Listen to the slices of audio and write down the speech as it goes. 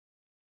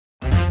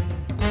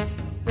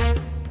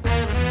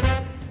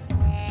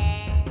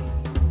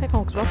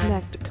folks, welcome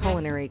back to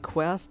Culinary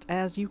Quest.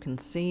 As you can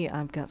see,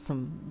 I've got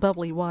some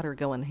bubbly water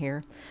going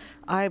here.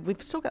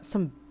 We've still got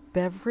some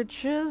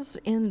beverages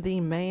in the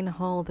main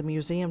hall of the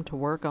museum to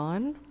work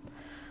on.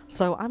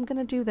 So I'm going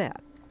to do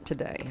that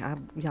today.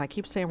 I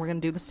keep saying we're going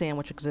to do the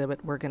sandwich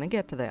exhibit. We're going to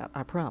get to that,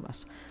 I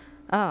promise.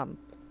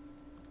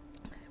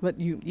 But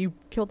you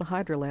killed the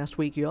Hydra last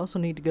week. You also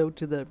need to go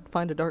to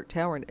find a dark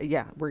tower. And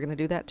yeah, we're going to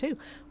do that too.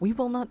 We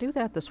will not do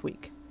that this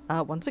week.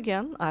 Once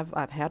again,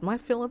 I've had my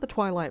fill of the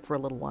Twilight for a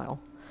little while.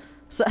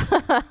 So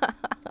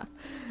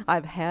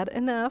I've had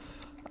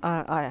enough.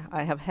 I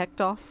have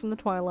hecked off from the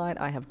Twilight.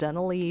 I have done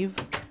a leave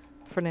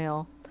for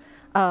now.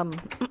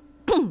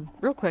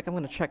 Real quick, I'm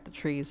going to check the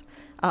trees.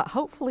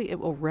 Hopefully it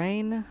will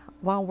rain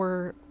while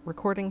we're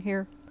recording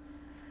here,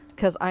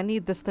 because I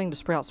need this thing to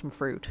sprout some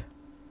fruit.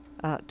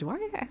 Do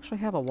I actually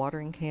have a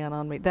watering can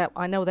on me?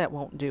 I know that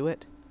won't do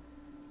it.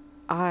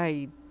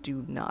 I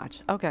do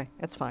not. Okay,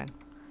 it's fine.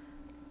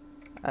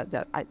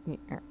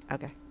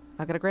 Okay.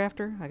 I got a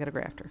grafter. I got a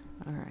grafter.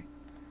 All right.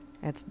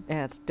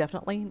 It's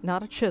definitely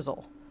not a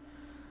chisel.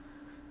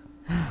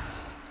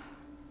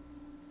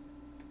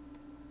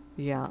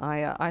 Yeah,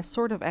 I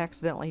sort of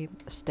accidentally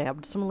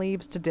stabbed some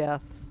leaves to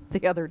death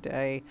the other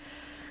day.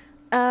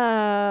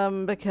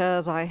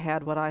 Because I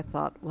had what I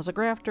thought was a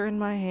grafter in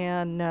my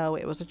hand. No,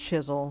 it was a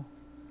chisel.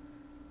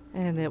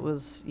 And it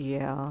was,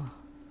 yeah.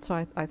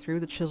 So I threw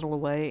the chisel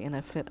away in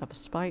a fit of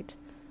spite.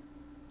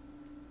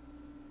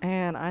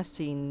 And I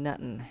see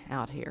nothing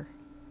out here.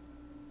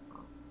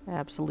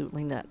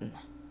 Absolutely nothing.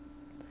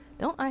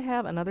 Don't I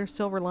have another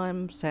silver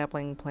lime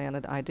sapling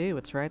planted? I do.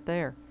 It's right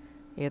there.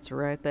 It's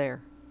right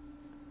there.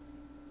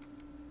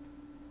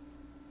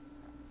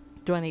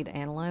 Do I need to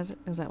analyze it?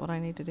 Is that what I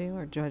need to do?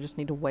 Or do I just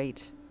need to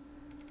wait?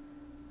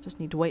 Just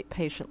need to wait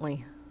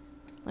patiently.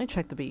 Let me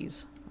check the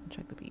bees.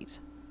 Check the bees.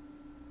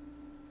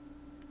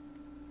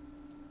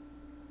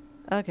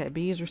 Okay,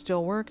 bees are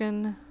still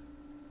working.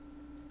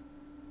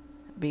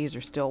 Bees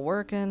are still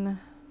working.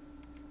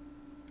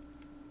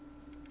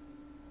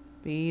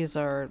 Bees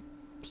are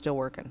still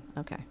working.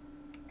 Okay.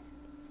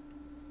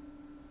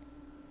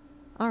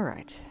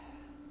 Alright.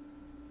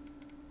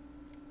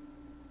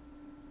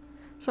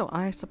 So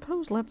I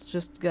suppose let's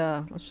just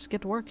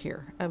get to work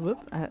here.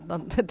 I'll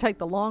take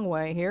the long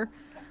way here.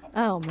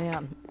 Oh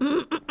man.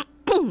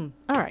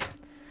 Alright.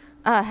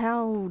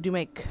 How do you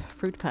make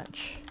fruit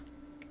punch?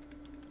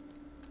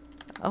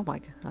 Oh my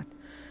god.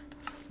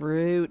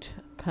 Fruit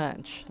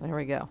punch. There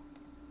we go.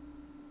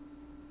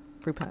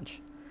 Fruit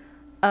punch.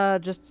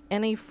 Just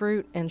any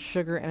fruit and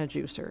sugar and a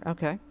juicer.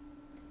 Okay.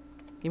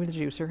 Give me the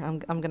juicer.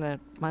 I'm gonna,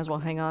 might as well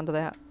hang on to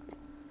that.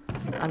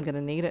 I'm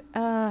gonna need it.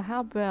 How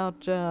about,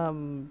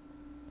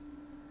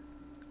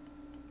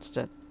 just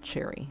a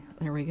cherry.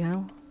 There we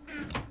go.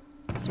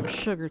 Some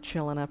sugar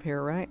chilling up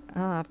here, right?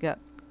 I've got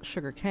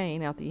sugar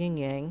cane out the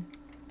yin-yang.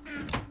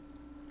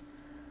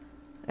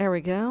 There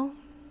we go.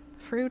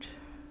 Fruit.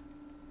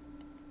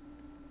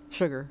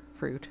 Sugar,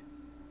 fruit,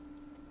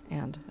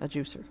 and a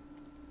juicer.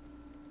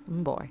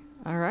 Boy.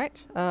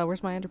 Alright,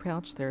 where's my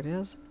underpouch? There it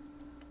is.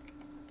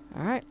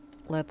 Alright,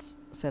 let's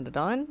send it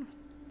on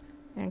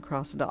and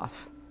cross it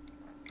off.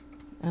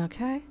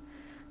 Okay,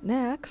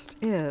 next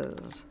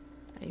is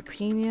a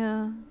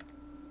pina...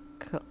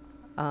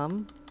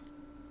 oh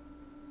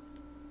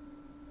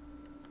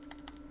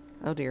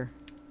dear.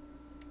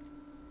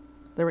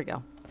 There we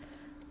go.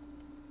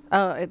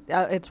 Oh,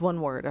 it's one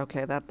word.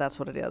 Okay, that's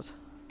what it is.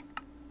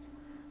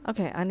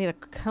 Okay, I need a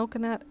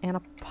coconut and a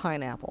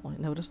pineapple.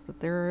 Notice that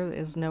there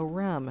is no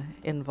rum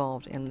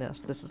involved in this.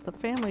 This is the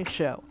family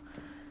show.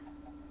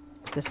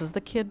 This is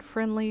the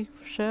kid-friendly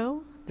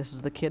show. This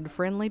is the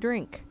kid-friendly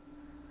drink.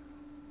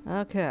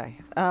 Okay,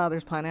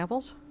 there's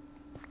pineapples.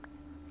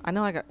 I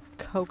know I got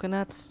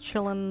coconuts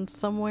chilling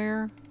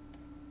somewhere.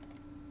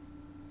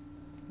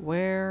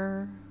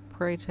 Where,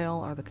 pray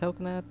tell, are the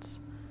coconuts?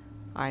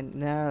 I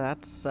know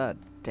that's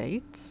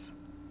dates.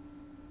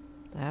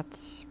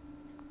 That's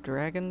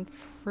dragon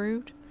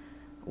fruit.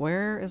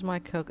 Where is my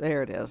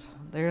there it is.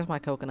 There's my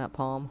coconut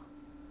palm.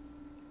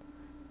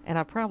 And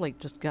I probably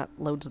just got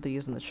loads of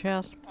these in the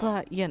chest,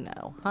 but you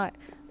know.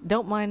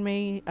 Don't mind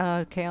me,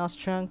 Chaos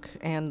Chunk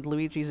and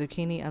Luigi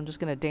Zucchini. I'm just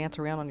gonna dance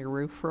around on your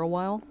roof for a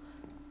while.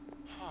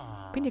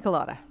 Pina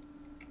colada.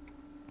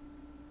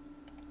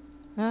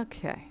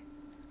 Okay.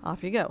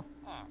 Off you go.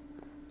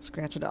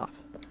 Scratch it off.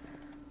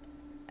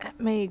 Let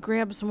me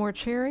grab some more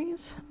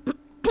cherries.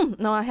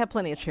 No, I have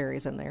plenty of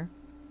cherries in there.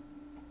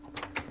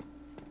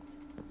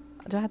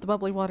 Do I have the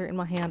bubbly water in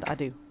my hand? I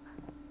do.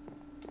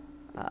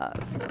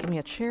 Give me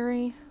a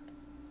cherry.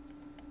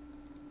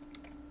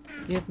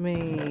 Give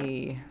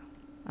me...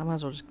 I might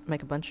as well just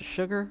make a bunch of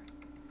sugar.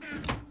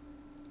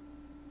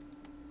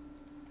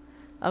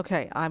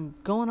 Okay, I'm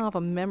going off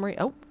of memory.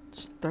 Oh,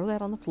 just throw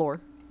that on the floor.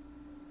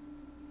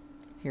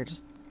 Here,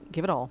 just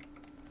give it all.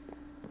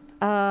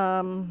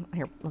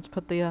 Here, let's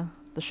put the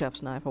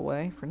chef's knife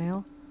away for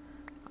now.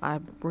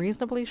 I'm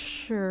reasonably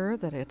sure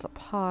that it's a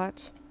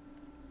pot,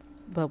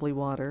 bubbly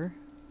water,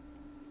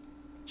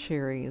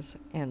 cherries,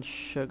 and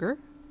sugar.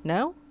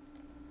 No?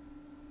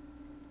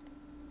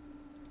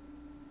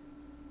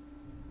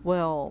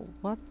 Well,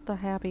 what the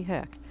happy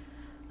heck?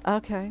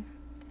 Okay.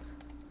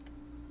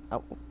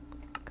 Oh,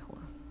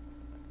 cola.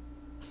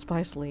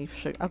 Spice leaf.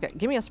 Sugar. Okay,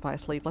 give me a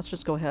spice leaf. Let's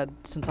just go ahead,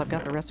 since I've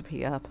got the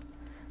recipe up.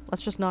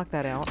 Let's just knock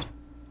that out.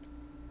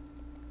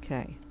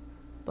 Okay.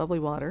 Bubbly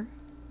water.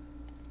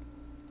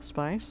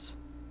 Spice.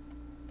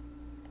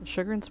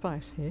 Sugar and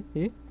spice.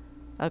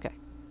 Okay.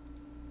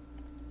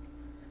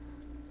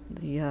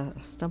 The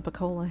stump of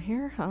cola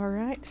here.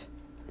 Alright.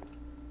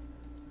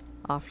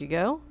 Off you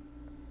go.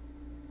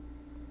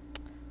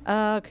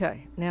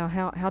 Okay. Now,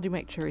 how do you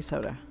make cherry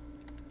soda?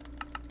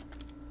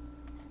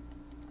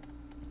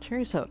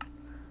 Cherry soda.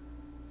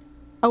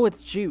 Oh,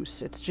 it's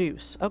juice. It's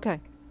juice. Okay.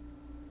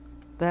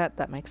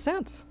 That makes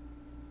sense.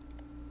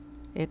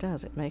 It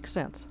does. It makes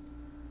sense.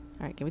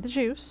 Alright, give me the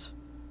juice.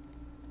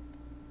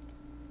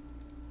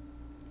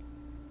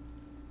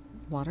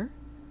 Water.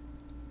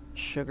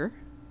 Sugar.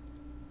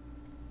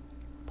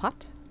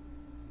 Pot.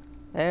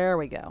 There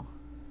we go.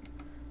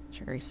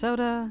 Cherry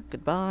soda.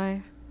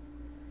 Goodbye.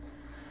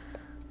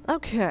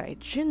 Okay,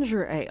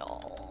 ginger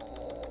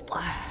ale.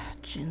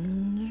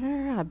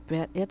 Ginger. I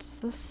bet it's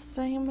the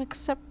same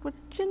except with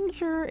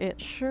ginger. It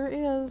sure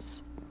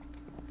is.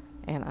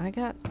 And I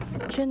got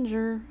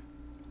ginger.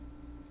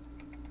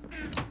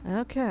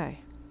 Okay.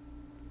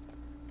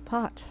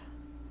 Pot.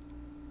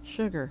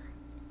 Sugar.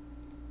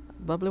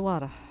 Bubbly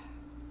water.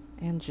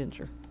 And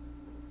ginger.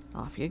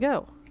 Off you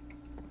go.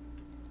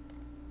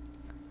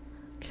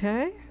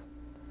 Okay.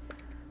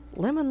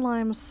 Lemon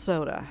lime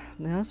soda.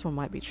 Now this one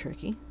might be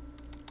tricky.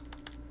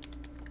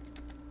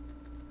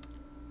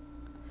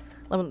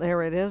 Lemon,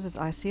 there it is.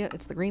 I see it.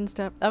 It's the green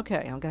stuff.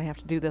 Okay, I'm gonna have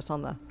to do this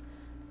on the...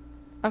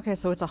 Okay,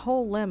 so it's a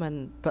whole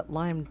lemon, but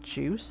lime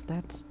juice?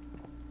 That's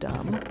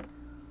dumb.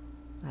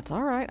 That's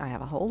alright. I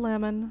have a whole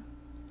lemon.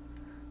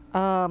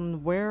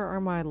 Where are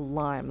my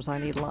limes? I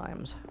need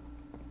limes.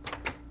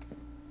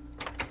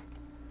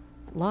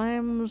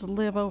 Limes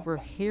live over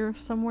here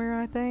somewhere,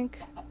 I think.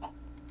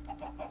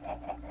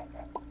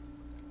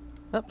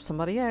 Oh,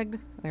 somebody egged.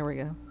 There we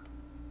go.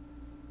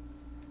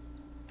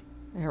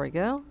 There we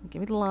go. Give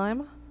me the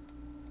lime.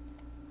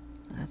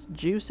 Let's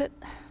juice it.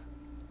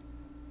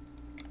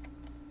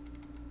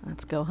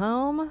 Let's go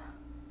home.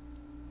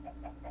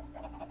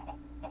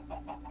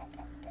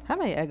 How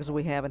many eggs do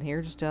we have in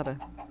here? Just out of...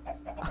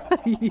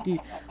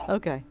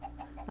 Okay.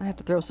 I have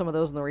to throw some of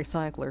those in the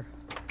recycler.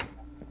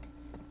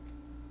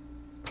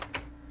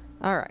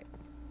 Alright.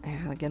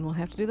 And again, we'll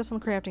have to do this on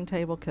the crafting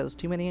table because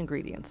too many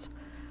ingredients.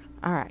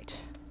 Alright.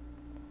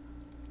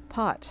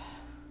 Pot.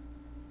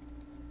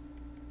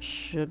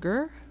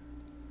 Sugar.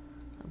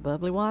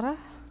 Bubbly water.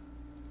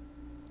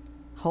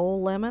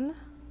 Whole lemon.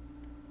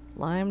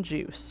 Lime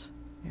juice.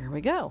 Here we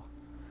go.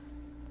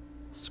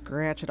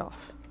 Scratch it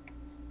off.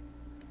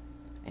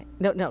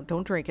 No,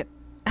 don't drink it.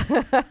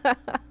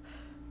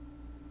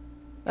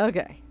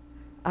 Okay.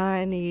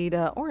 I need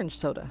orange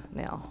soda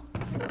now.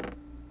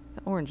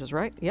 Oranges,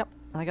 right? Yep,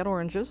 I got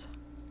oranges.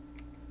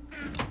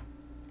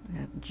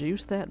 And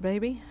juice that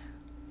baby.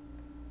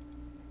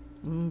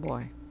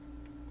 Boy.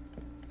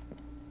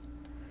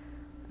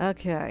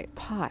 Okay,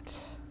 pot.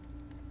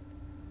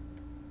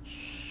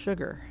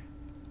 Sugar.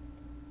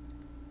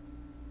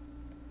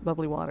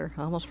 Bubbly water.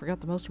 I almost forgot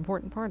the most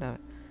important part of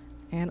it.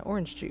 And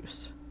orange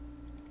juice.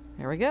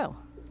 There we go.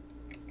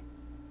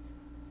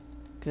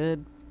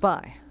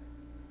 Goodbye.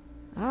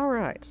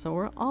 Alright, so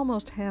we're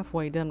almost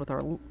halfway done with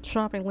our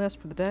shopping list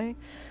for the day.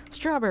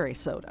 Strawberry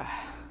soda.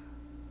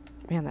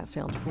 Man, that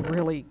sounds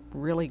really,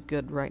 really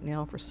good right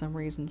now for some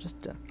reason.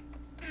 Just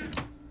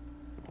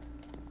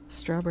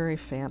strawberry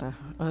Fanta.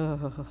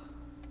 Ugh.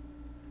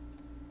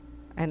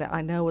 And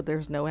I know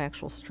there's no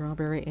actual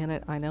strawberry in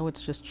it. I know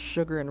it's just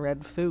sugar and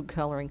red food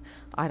coloring.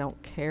 I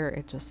don't care.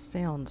 It just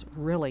sounds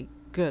really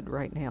good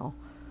right now.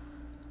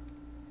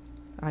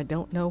 I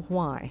don't know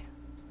why,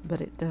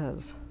 but it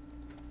does.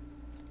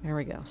 There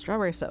we go.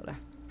 Strawberry soda.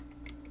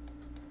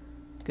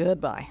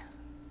 Goodbye.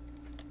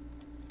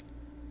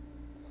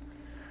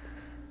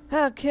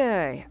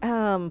 Okay,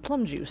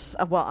 plum juice.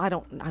 Well, I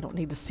don't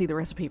need to see the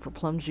recipe for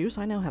plum juice.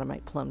 I know how to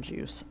make plum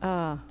juice.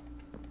 You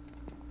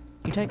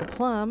take a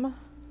plum.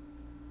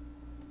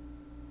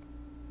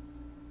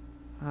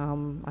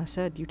 I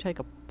said you take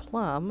a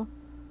plum.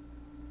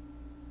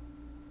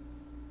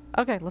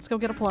 Okay, let's go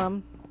get a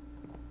plum.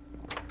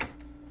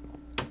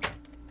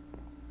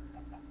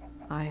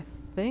 I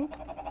think...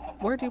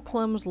 Where do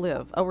plums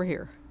live? Over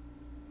here.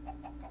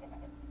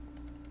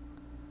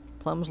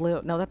 Plums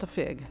live... No, that's a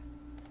fig.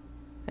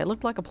 It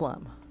looked like a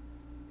plum.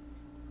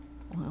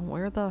 Well,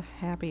 where the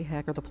happy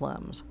heck are the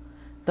plums?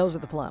 Those are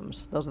the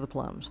plums. Those are the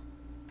plums.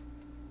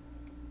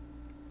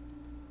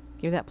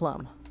 Give me that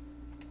plum.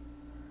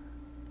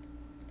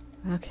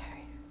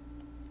 Okay.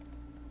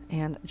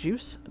 And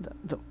juice?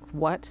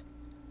 What?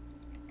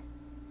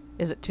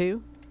 Is it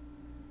 2?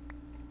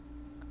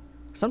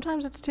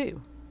 Sometimes it's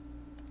 2.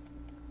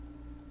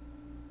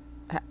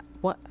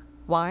 What?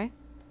 Why?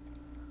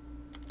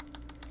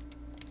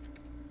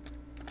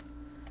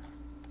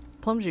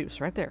 Plum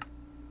juice, right there.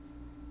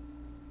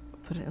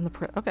 Put it in the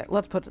okay,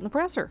 let's put it in the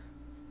presser.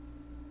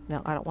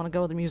 No, I don't want to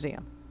go to the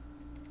museum.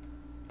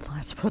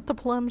 Let's put the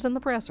plums in the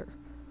presser.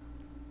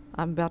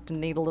 I'm about to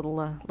need a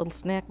little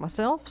snack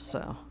myself,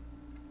 so...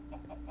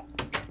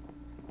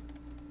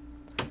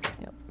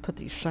 Yep, put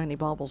these shiny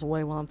baubles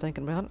away while I'm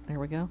thinking about it. There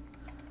we go.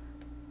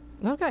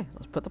 Okay,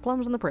 let's put the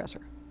plums in the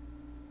presser.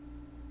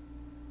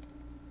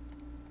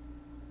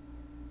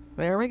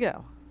 There we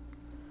go.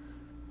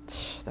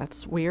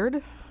 That's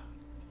weird.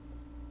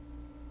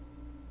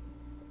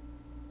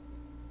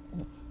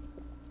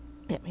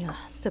 Get me a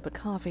sip of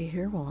coffee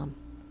here while I'm...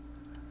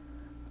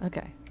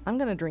 Okay, I'm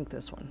gonna drink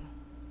this one.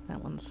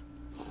 That one's...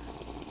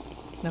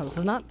 No, this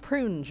is not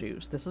prune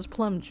juice. This is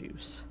plum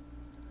juice.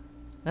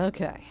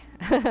 Okay.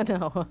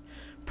 No,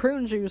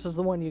 prune juice is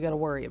the one you gotta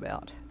worry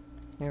about.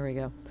 There we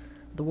go.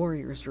 The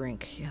warrior's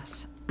drink,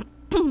 yes.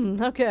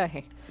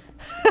 Okay.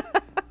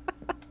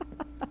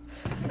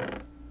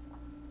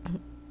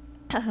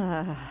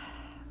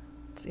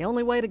 It's the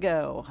only way to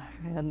go.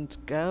 And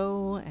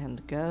go,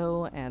 and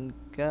go, and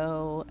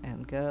go,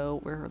 and go.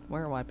 Where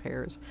are my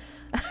pears?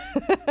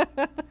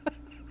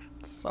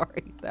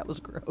 Sorry, that was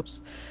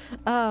gross.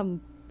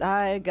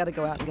 I gotta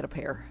go out and get a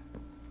pear.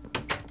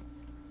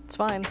 It's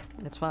fine.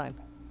 It's fine.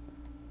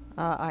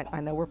 I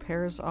know where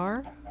pears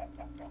are.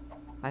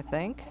 I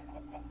think.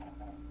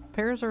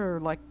 Pears are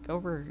like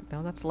over...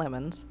 No, that's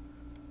lemons.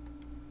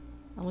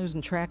 I'm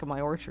losing track of my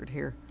orchard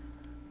here.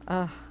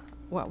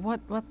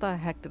 What the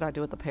heck did I do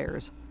with the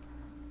pears?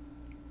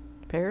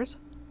 Pears?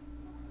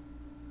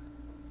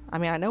 I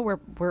mean, I know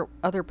where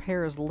other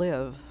pears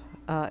live,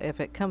 if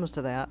it comes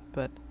to that,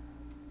 but...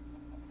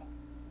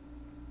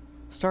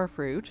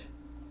 Starfruit.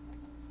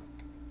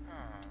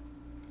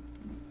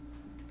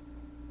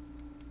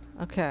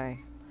 Okay.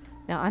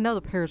 Now, I know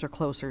the pears are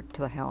closer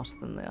to the house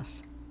than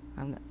this.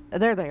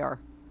 There they are.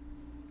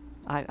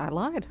 I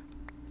lied.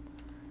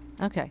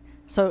 Okay.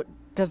 So,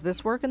 does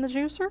this work in the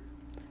juicer?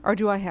 Or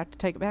do I have to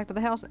take it back to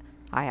the house?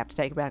 I have to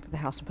take it back to the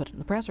house and put it in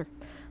the presser.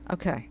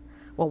 Okay.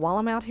 Well, while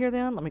I'm out here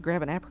then, let me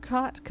grab an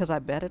apricot, because I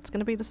bet it's going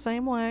to be the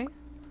same way.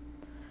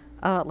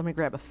 Let me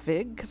grab a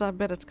fig, because I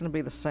bet it's going to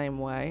be the same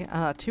way.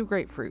 2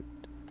 grapefruit.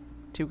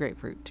 2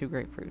 grapefruit. 2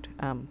 grapefruit.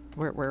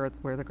 Where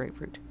are the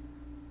grapefruit?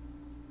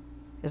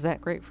 Is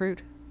that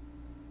grapefruit?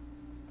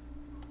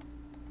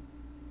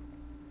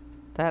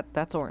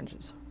 That's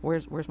oranges.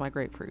 Where's my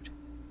grapefruit?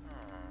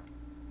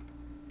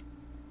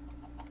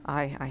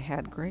 I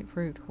had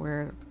grapefruit.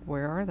 Where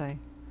are they?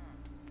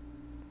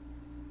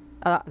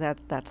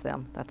 That's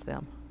them. That's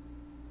them.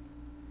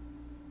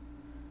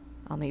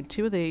 I'll need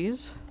 2 of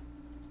these,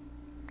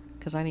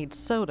 because I need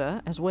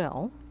soda as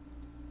well.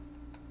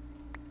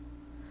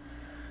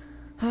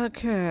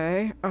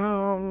 Okay.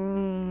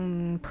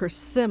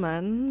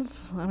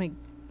 Persimmons.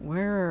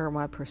 Where are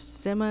my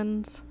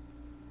persimmons?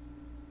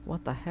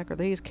 What the heck are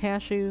these?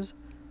 Cashews?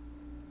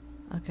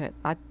 Okay,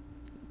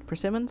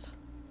 persimmons?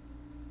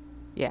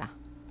 Yeah.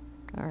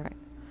 Alright.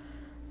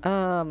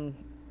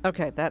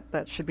 Okay,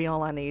 that should be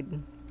all I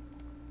need.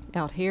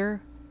 Out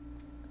here.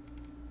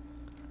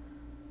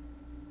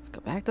 Let's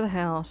go back to the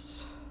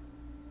house.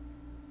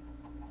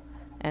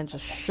 And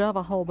just shove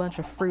a whole bunch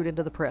of fruit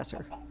into the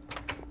presser.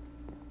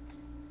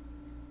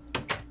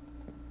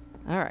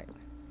 Alright.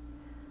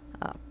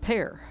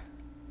 Pear.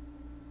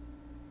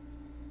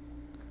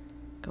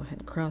 Go ahead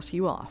and cross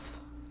you off.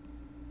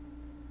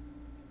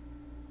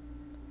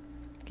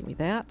 Give me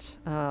that.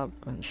 Go ahead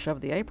and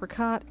shove the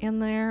apricot in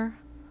there.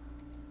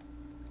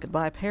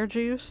 Goodbye, pear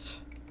juice.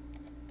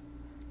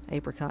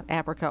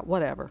 Apricot,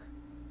 whatever.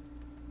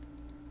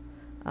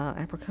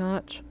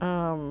 Apricot,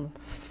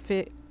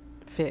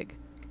 fig.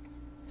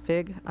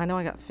 Fig? I know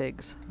I got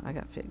figs. I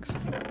got figs.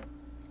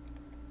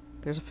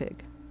 There's a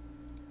fig.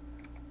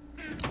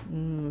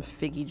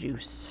 Figgy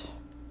juice.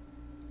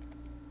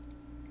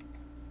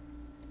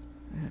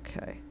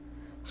 Okay.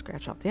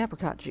 Scratch off the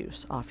apricot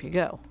juice. Off you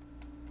go.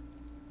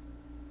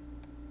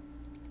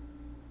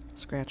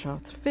 Scratch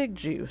off the fig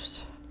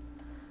juice.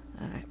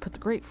 Alright, put the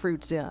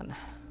grapefruits in.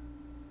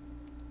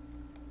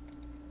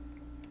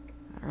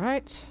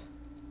 Alright.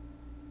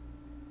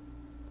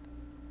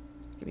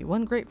 Give me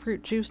 1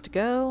 grapefruit juice to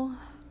go.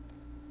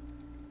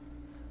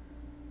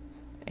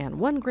 And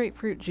 1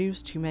 grapefruit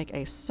juice to make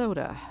a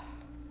soda.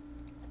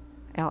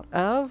 Out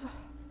of...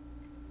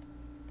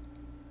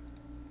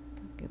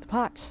 Get the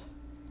pot.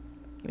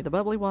 Give me the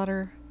bubbly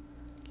water.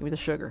 Give me the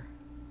sugar.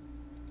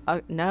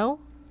 No?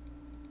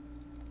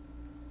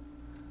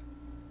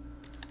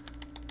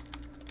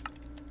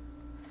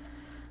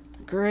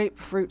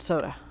 Grapefruit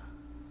soda.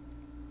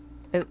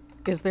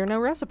 Is there no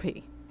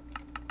recipe?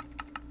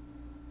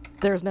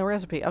 There's no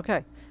recipe.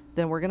 Okay.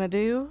 Then we're going to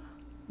do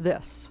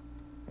this.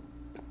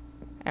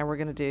 And we're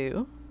going to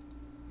do...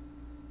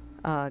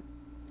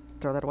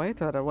 throw that away,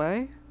 throw that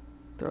away.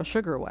 Throw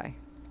sugar away.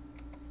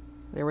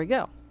 There we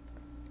go.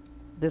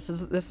 This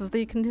is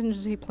the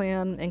contingency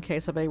plan in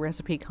case of a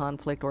recipe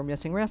conflict or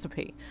missing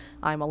recipe.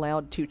 I'm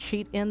allowed to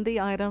cheat in the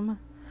item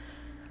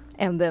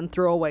and then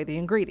throw away the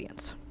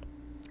ingredients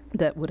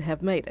that would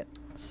have made it.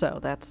 So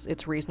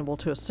it's reasonable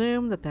to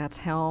assume that that's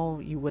how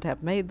you would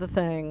have made the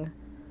thing.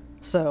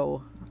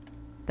 So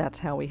that's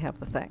how we have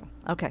the thing.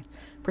 Okay,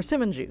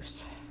 persimmon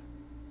juice.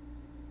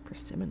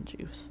 Persimmon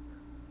juice.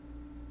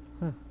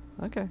 Huh,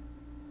 okay.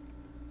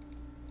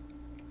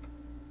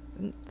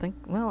 Didn't think,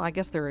 well, I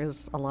guess there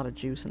is a lot of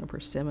juice in a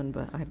persimmon,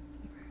 but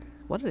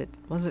what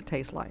does it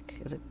taste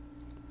like? It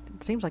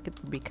seems like it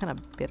would be kind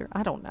of bitter.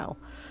 I don't know.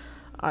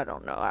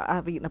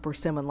 I've eaten a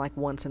persimmon like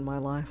once in my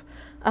life.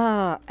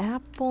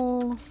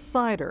 Apple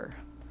cider.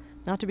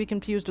 Not to be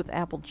confused with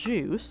apple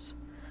juice.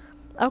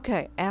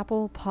 Okay,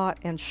 apple, pot,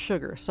 and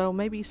sugar. So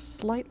maybe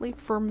slightly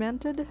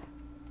fermented?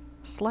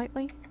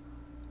 Slightly?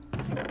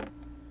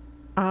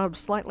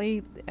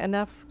 Slightly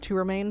enough to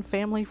remain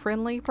family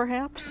friendly,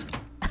 perhaps?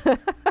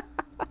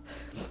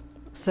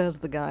 Says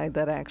the guy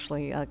that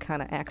actually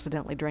kind of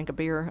accidentally drank a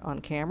beer on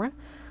camera.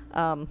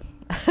 Oh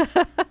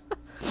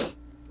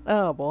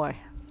boy.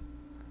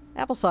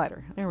 Apple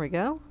cider. There we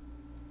go.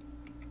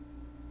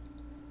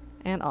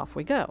 And off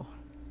we go.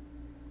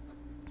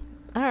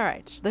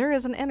 Alright, there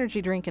is an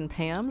energy drink in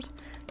Pam's.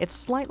 It's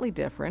slightly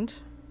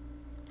different.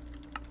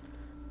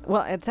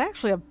 Well, it's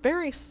actually a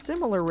very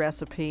similar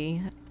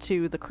recipe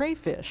to the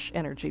crayfish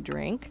energy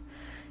drink,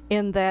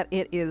 in that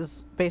it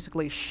is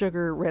basically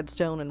sugar,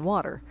 redstone, and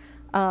water.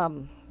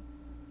 And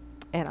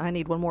I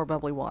need one more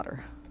bubbly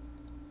water.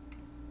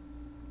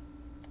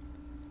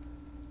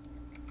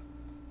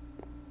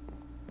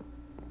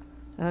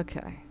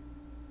 Okay.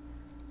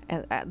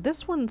 And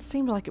this one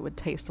seemed like it would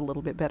taste a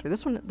little bit better.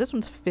 This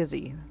one's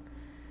fizzy.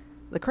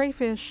 The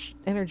crayfish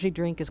energy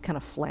drink is kind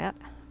of flat.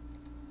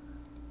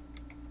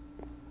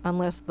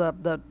 Unless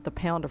the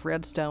pound of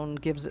redstone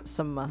gives it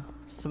some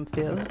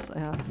fizz,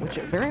 which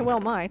it very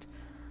well might.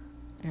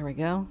 There we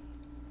go.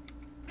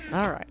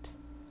 Alright.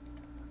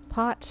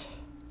 Pot,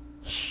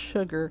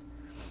 sugar,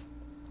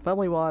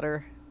 bubbly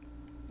water,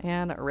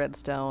 and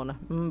redstone.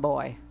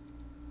 Boy.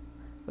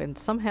 And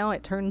somehow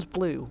it turns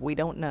blue. We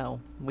don't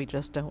know. We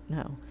just don't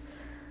know.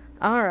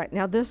 Alright,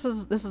 now this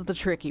is the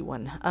tricky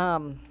one.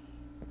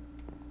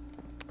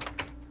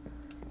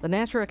 The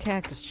Natura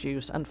cactus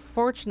juice,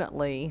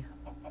 unfortunately,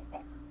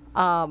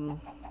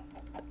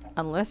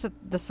 unless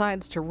it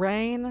decides to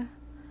rain,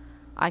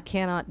 I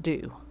cannot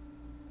do.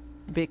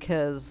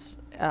 Because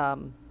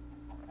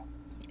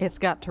it's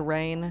got to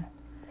rain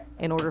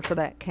in order for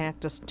that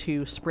cactus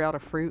to sprout a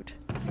fruit.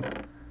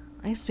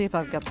 Let's see if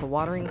I've got the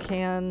watering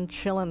can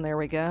chilling. There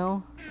we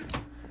go.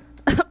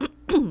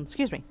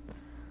 Excuse me.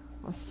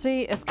 Let's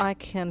see if I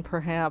can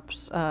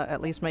perhaps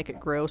at least make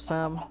it grow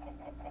some.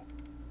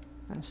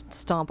 I just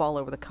stomp all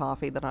over the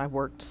coffee that I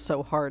worked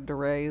so hard to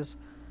raise.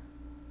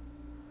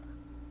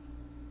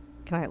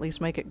 Can I at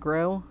least make it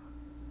grow?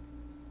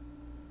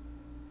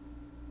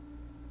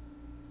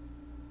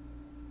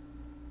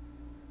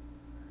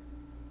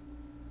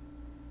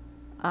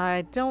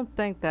 I don't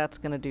think that's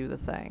going to do the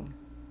thing.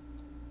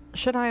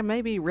 Should I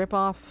maybe rip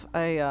off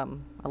a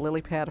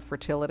lily pad of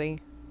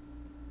fertility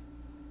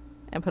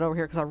and put it over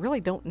here? Because I really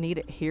don't need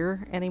it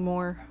here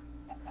anymore.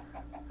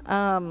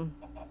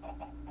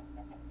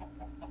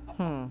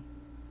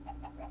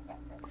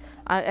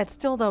 It's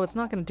still, though, it's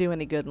not going to do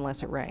any good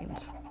unless it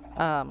rains.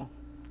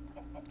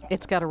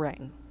 It's got to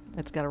rain.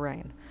 It's got to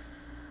rain.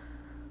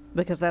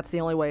 Because that's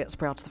the only way it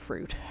sprouts the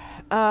fruit.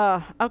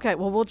 Okay,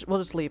 well, we'll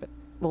just leave it.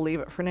 We'll leave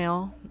it for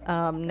now.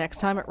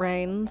 Next time it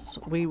rains,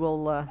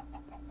 we'll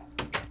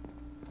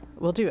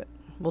do it.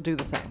 We'll do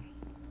the thing.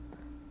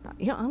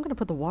 You know, I'm going to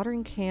put the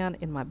watering can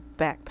in my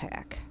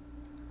backpack.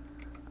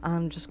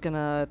 I'm just going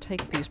to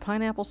take these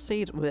pineapple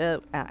seeds.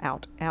 Whoa,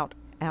 out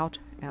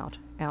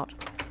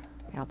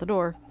the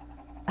door.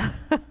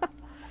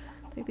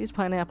 Take these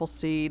pineapple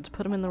seeds,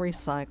 put them in the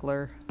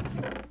recycler.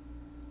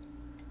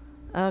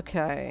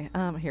 Okay,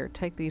 here,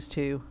 take these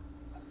two.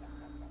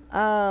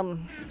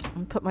 And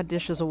put my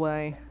dishes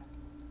away.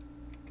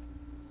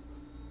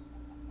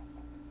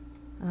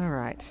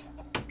 Alright.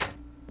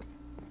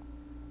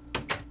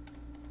 There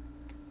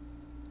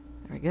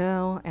we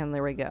go, and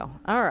there we go.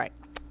 Alright.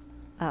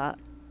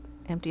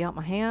 Empty out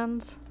my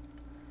hands.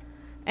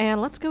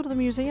 And let's go to the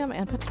museum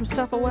and put some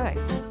stuff away.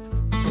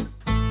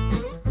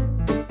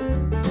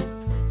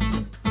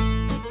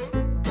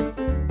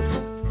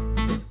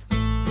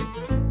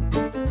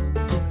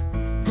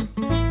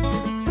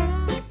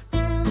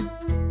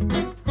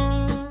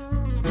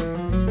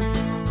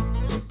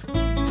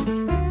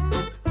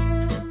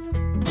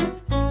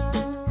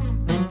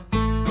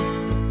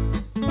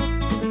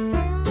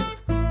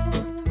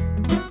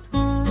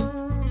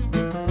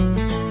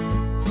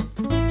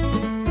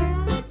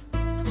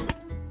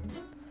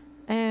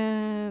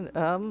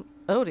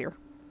 Oh dear.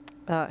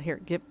 Here,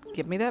 give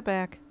me that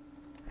back.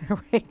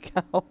 There we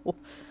go.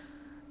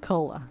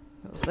 Cola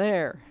goes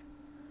there.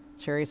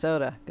 Cherry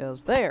soda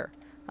goes there.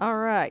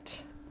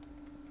 Alright.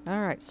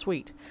 Alright,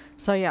 sweet.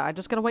 So yeah, I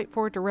just gotta wait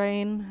for it to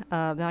rain.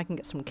 Then I can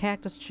get some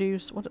cactus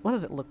juice. What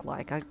does it look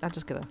like? I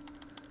just gotta...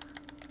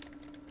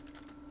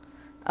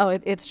 Oh,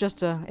 it's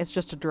just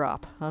a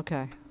drop.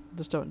 Okay.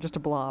 Just a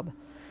blob.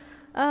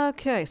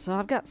 Okay, so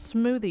I've got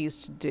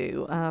smoothies to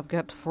do. I've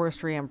got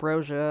forestry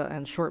ambrosia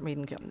and short meat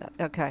and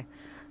okay.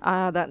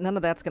 None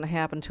of that's going to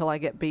happen until I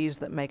get bees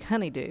that make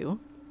honeydew,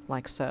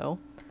 like so.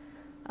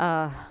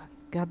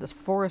 God, this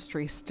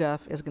forestry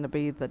stuff is going to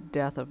be the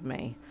death of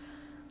me.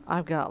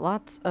 I've got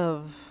lots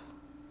of...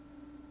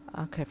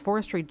 Okay,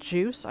 forestry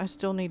juice I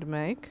still need to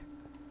make.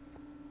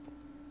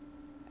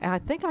 And I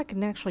think I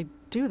can actually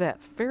do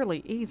that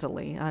fairly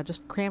easily.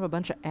 Just cram a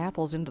bunch of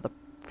apples into the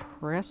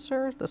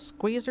presser, the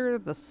squeezer,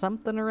 the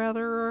something or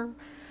other.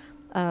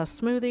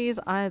 Smoothies,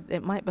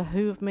 it might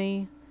behoove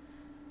me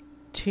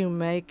to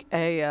make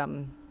a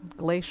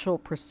glacial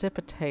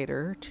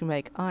precipitator to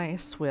make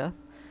ice with.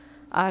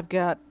 I've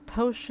got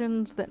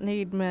potions that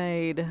need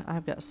made.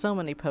 I've got so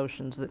many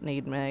potions that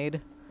need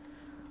made.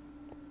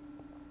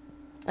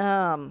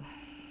 And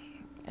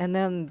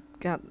then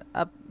got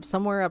up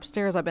somewhere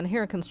upstairs. I've been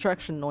hearing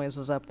construction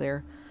noises up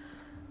there.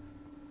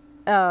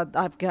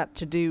 I've got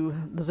to do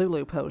the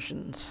Zulu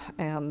potions,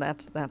 and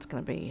that's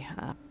going to be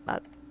a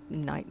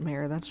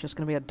nightmare. That's just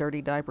going to be a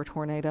dirty diaper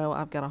tornado.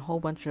 I've got a whole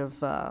bunch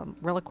of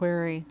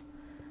reliquary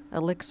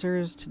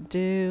elixirs to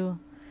do,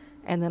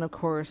 and then of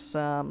course,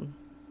 oh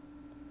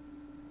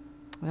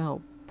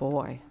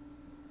boy,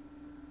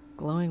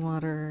 glowing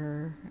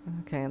water.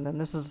 Okay, and then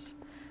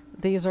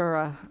these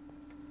are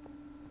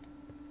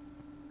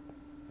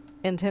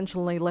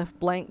intentionally left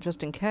blank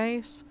just in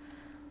case.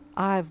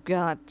 I've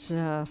got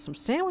some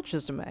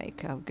sandwiches to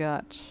make. I've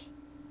got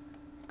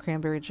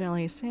cranberry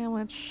jelly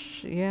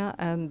sandwich, yeah,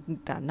 and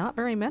not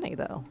very many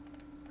though.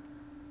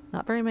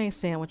 Not very many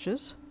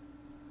sandwiches.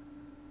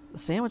 The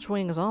sandwich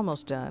wing is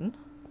almost done.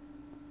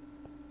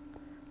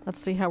 Let's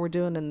see how we're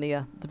doing in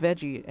the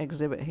veggie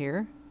exhibit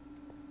here.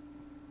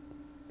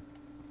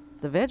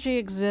 The veggie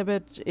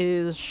exhibit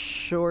is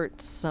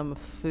short some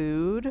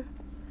food,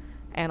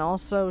 and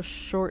also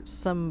short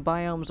some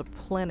biomes of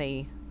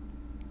plenty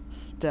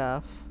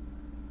stuff.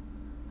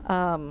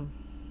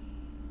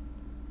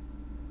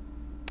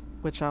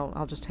 Which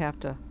I'll just have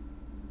to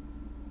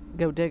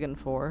go digging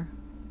for.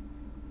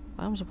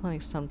 Biomes of plenty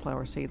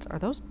sunflower seeds. Are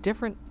those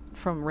different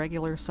from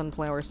regular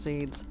sunflower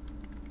seeds?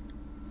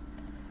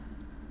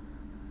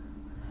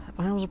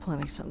 Biomes of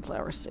plenty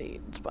sunflower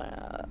seeds.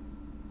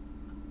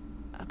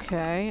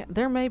 Okay,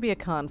 there may be a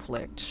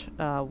conflict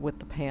with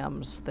the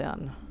Pams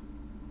then.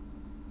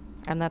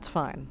 And that's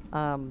fine.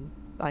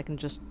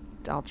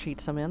 I'll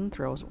cheat some in,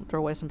 throw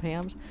away some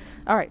Pams.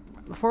 Alright,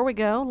 before we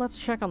go, let's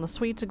check on the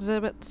sweets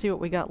exhibit, see what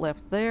we got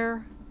left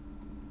there.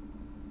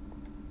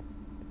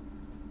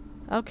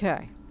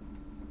 Okay.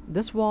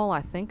 This wall,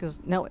 I think,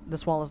 no,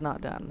 this wall is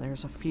not done.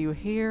 There's a few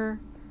here.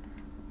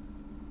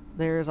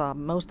 There's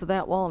most of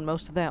that wall and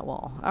most of that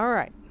wall.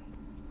 Alright.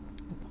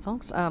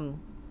 Folks,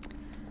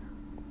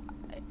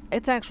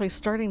 it's actually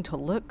starting to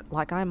look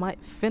like I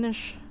might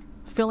finish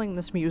filling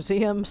this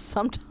museum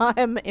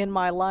sometime in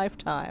my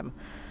lifetime.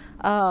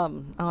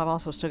 I've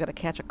also still got to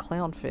catch a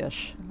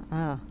clownfish.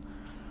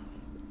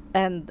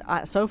 And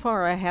so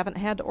far I haven't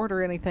had to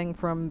order anything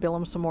from Bill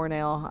 'em Some More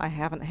Now. I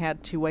haven't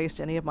had to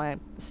waste any of my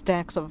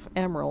stacks of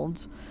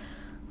emeralds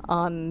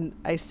on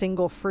a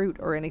single fruit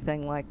or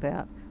anything like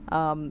that.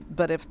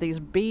 But if these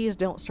bees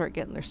don't start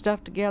getting their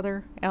stuff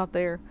together out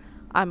there,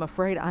 I'm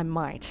afraid I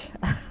might.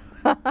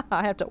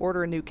 I have to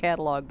order a new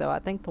catalog, though. I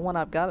think the one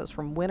I've got is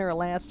from winter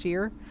last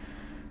year.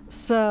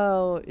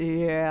 So,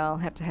 yeah, I'll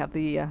have to have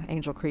the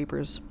Angel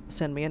Creepers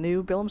send me a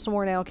new Bill 'em Some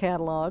More Now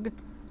catalog.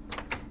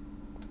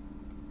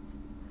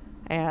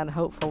 And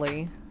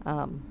hopefully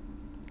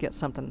get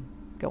something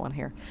going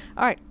here.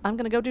 Alright, I'm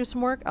going to go do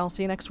some work. I'll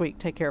see you next week.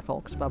 Take care,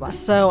 folks. Bye-bye.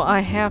 So, I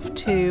have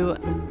to...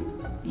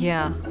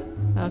 Yeah.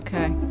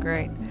 Okay,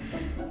 great.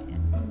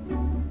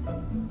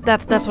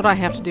 That's what I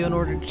have to do in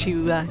order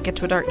to get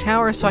to a Dark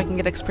Tower so I can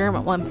get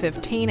Experiment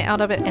 115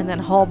 out of it and then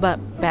haul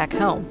back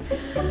home.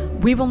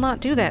 We will not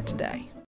do that today.